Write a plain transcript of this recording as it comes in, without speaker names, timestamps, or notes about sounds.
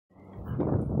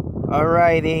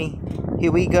Alrighty,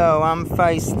 here we go, I'm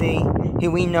feisty. Here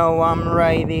we know I'm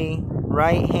righty.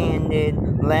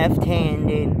 Right-handed,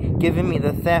 left-handed, giving me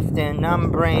the theft and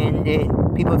I'm branded.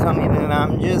 People tell me that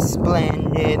I'm just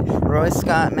splendid. Roy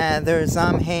Scott Mathers,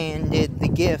 I'm handed the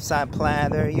gifts I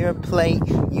platter your plate.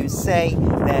 You say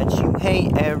that you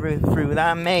hate every fruit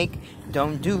I make.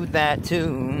 Don't do that to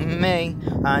me.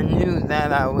 I knew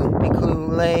that I would be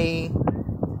clueless.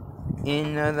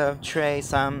 In the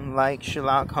trace, I'm like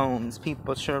Sherlock Holmes.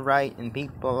 People should write and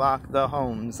people lock the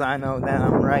homes. I know that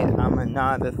I'm right, I'm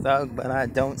not a thug, but I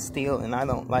don't steal and I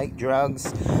don't like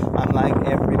drugs. I'm like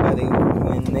everybody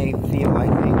when they feel like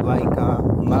they like a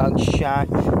mug shot.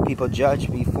 People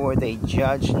judge before they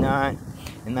judge not.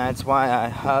 And that's why I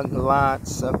hug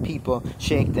lots of people,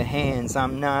 shake the hands.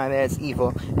 I'm not as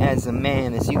evil as a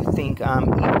man as you think I'm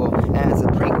evil. As a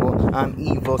prequel, I'm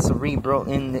evil, cerebral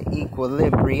in the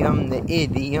equilibrium. The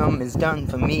idiom is done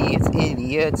for me, it's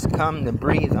idiots come to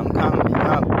breathe. I'm coming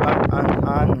up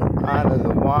out of the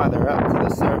water, up to the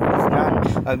surface.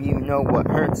 None of you know what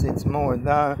hurts, it's more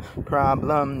the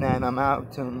problem that I'm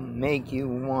out to make you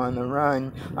wanna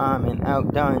run. I'm an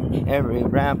outdone, every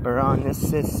rapper on the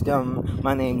system.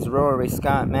 My name's Rory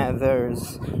Scott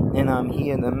Mathers, and I'm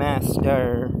here the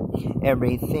master.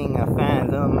 Everything I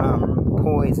fathom, I'm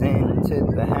poison to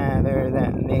the hatter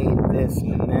that made this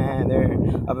matter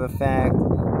of a fact.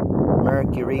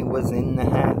 Mercury was in the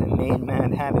hat that made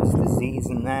Mad Hatter's disease,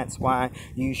 and that's why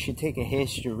you should take a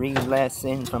history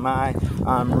lesson from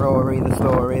I'm Rory, the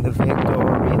story, the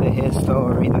victory, the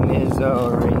history, the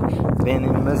misery. Been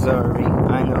in Missouri,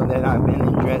 I know that I've been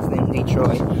in Dresden,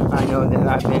 Detroit. I know that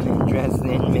I've been in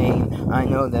Dresden, Maine. I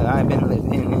know that I've been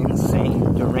living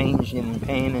insane, deranged in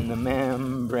pain in the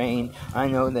membrane. I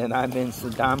know that I've been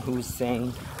Saddam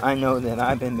Hussein. I know that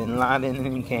I've been Bin Laden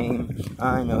and Kane.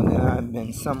 I know that I've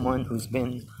been someone who's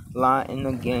been lot in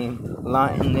the game,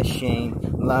 lot in the shame,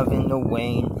 loving the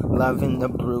Wayne, loving the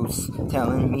Bruce,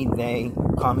 telling me they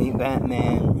call me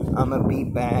Batman. I'ma be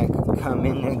back,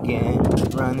 coming again,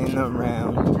 running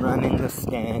around, running the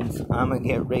stands. I'ma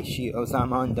get ratios,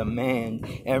 I'm on demand.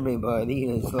 Everybody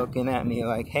is looking at me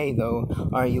like, hey though,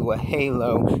 are you a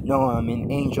halo? No, I'm an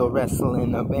angel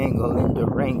wrestling a bangle in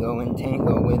Durango and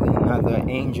tango with another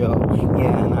angel.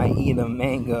 Yeah, and I eat a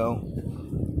mango.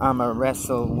 I'ma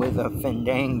wrestle with a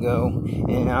fandango,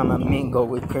 and I'ma mingle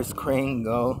with Chris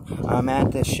Kringle. I'm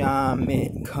at the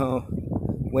shaman.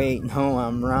 Wait, no,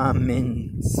 I'm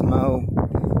ramen smoke.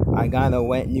 I got a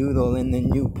wet noodle in the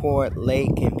Newport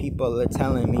Lake, and people are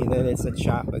telling me that it's a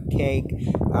chocolate cake.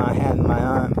 I had my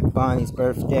Aunt Bonnie's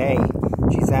birthday.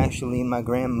 She's actually my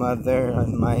grandmother of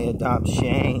my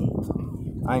adoption.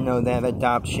 I know that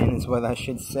adoption is what I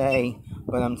should say,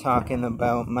 but I'm talking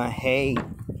about my hate.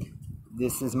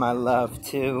 This is my love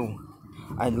too.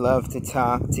 I'd love to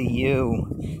talk to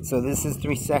you. So this is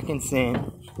 3 seconds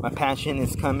in. My passion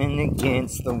is coming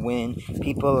against the wind.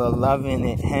 People are loving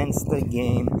it, hence the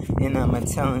game. And I'ma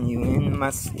telling you in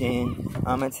my skin.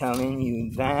 I'ma telling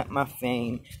you that my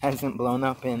fame hasn't blown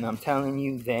up, and I'm telling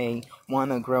you they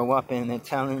wanna grow up, and they're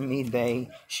telling me they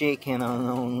shaking on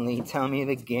only tell me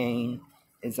the gain.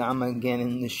 Is I'ma get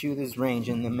in the shooter's range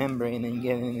in the membrane and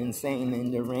getting insane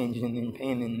and deranged and in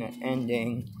pain in the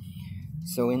ending.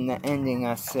 So in the ending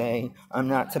I say, I'm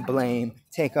not to blame,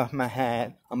 take off my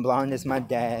hat, I'm blonde as my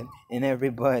dad, and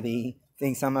everybody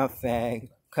thinks I'm a fag,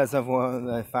 'cause of what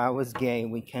if I was gay,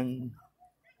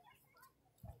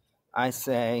 I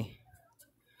say,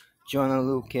 Jonah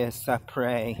Lucas, I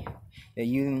pray that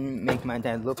you make my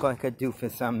dad look like a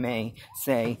doofus. I may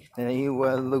say that you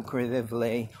were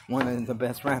lucratively one of the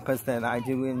best rappers that I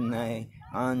do, and I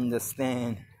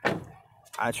understand.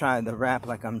 I try to rap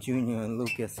like I'm Junior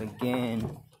Lucas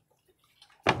again,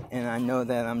 and I know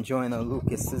that I'm Joyner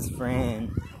Lucas's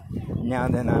friend. Now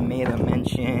that I made a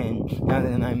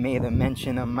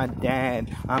mention of my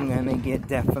dad, I'm gonna get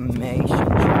defamation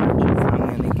charges. I'm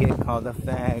gonna get called a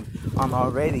fag. I'm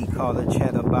already called a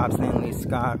Cheddar Bob Stanley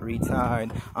Scott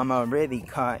retard. I'm already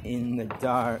caught in the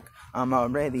dark. I'm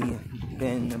already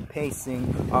been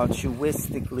pacing,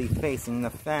 altruistically facing the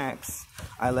facts.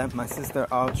 I left my sister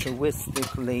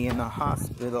altruistically in a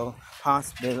hospitable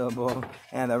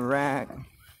at Iraq.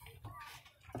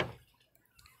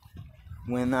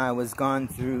 When I was gone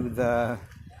through the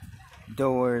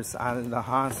doors out of the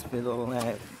hospital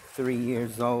at 3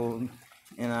 years old,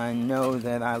 and I know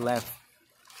that I left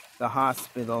the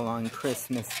hospital on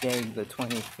Christmas Day, the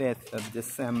 25th of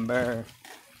December,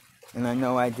 and I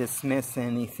know I dismiss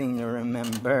anything to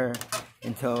remember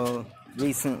until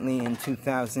recently in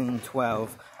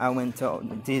 2012. I went to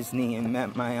Disney and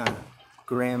met my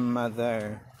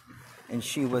grandmother, and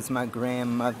she was my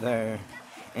grandmother.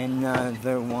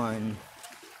 another one.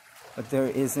 But there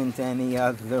isn't any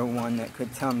other one that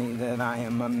could tell me that I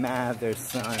am a Mather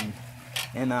son,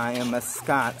 and I am a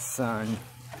Scott son.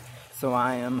 So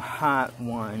I am hot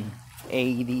one.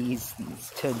 80s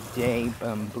today, but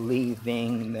I'm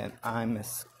believing that I'm a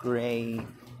scrape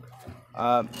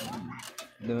up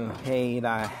the hate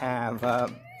I have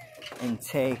up and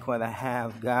take what I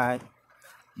have got.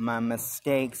 My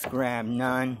mistakes, grab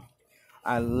none.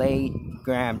 I late,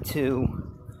 grab two,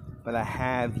 but I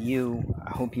have you. I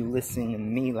hope you listen to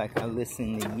me like I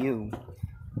listen to you.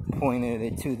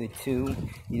 Pointed to the two.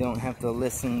 You don't have to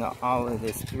listen to all of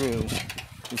this through.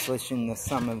 Just listen to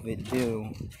some of it do.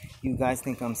 You guys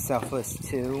think I'm selfless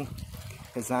too?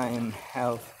 Cause I am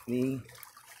healthy,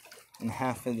 and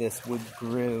half of this would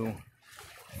grew.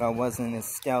 If I wasn't as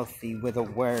stealthy with a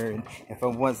word, if I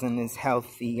wasn't as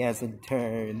healthy as a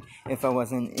turd, if I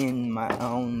wasn't in my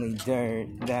only dirt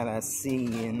that I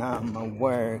see, and I'ma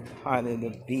work harder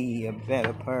to be a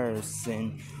better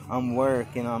person. I'm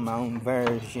working on my own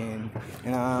version,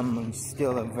 and I'm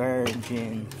still a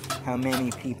virgin. How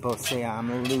many people say I'm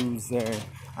a loser?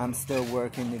 I'm still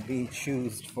working to be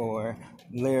choosed for.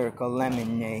 Lyrical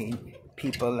lemonade,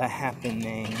 people are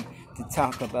happening to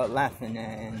talk about laughing,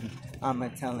 and I'ma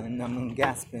tellin' them I'm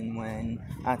gasping when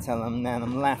I tell them that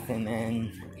I'm laughing,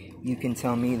 and you can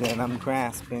tell me that I'm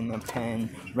grasping a pen,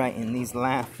 writing these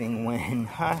laughing when,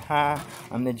 ha ha,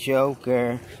 I'm the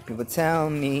Joker. People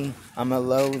tell me I'm a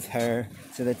loathe her,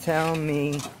 so they tell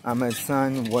me I'm a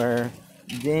son were.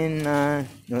 Didn't I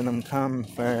know them come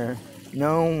for?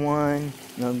 No one,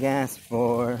 no gas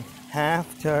for.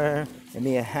 After,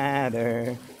 maybe a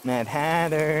hatter, Mad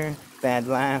Hatter, bad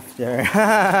laughter.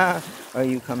 Are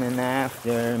you coming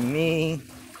after me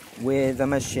with a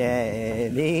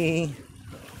machete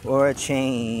or a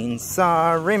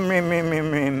chainsaw? Rim, rim, rim,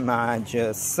 rim, rim. I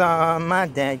just saw my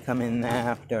dad coming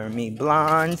after me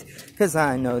blonde, cause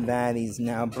I know that he's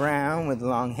now brown with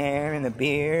long hair and a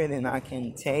beard, and I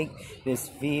can take this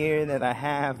fear that I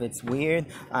have. It's weird.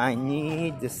 I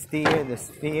need to steer the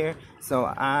sphere so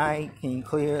I can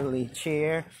clearly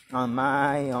cheer on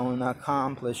my own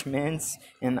accomplishments.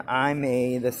 And I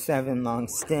made a 7-long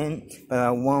stint, but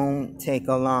I won't take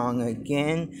along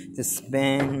again to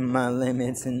spend my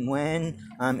limits. And when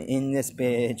I'm in this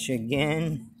bitch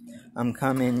again, I'm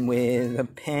coming with a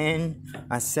pen.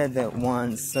 I said that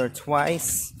once or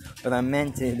twice, but I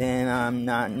meant it, and I'm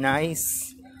not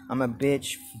nice. I'm a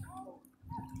bitch,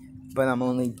 but I'm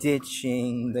only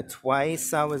ditching the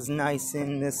twice I was nice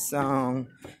in this song,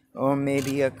 or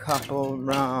maybe a couple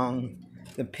wrong.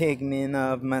 The pigment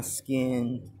of my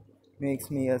skin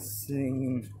makes me a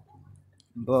symbol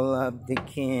of the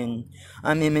kin.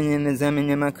 I'm Eminem as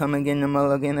Eminem, I come again, I'm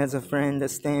mulligan as a friend, a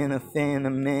stan, a fan, a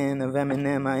man of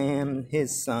Eminem, I am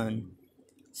his son,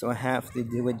 so I have to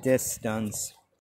do a distance.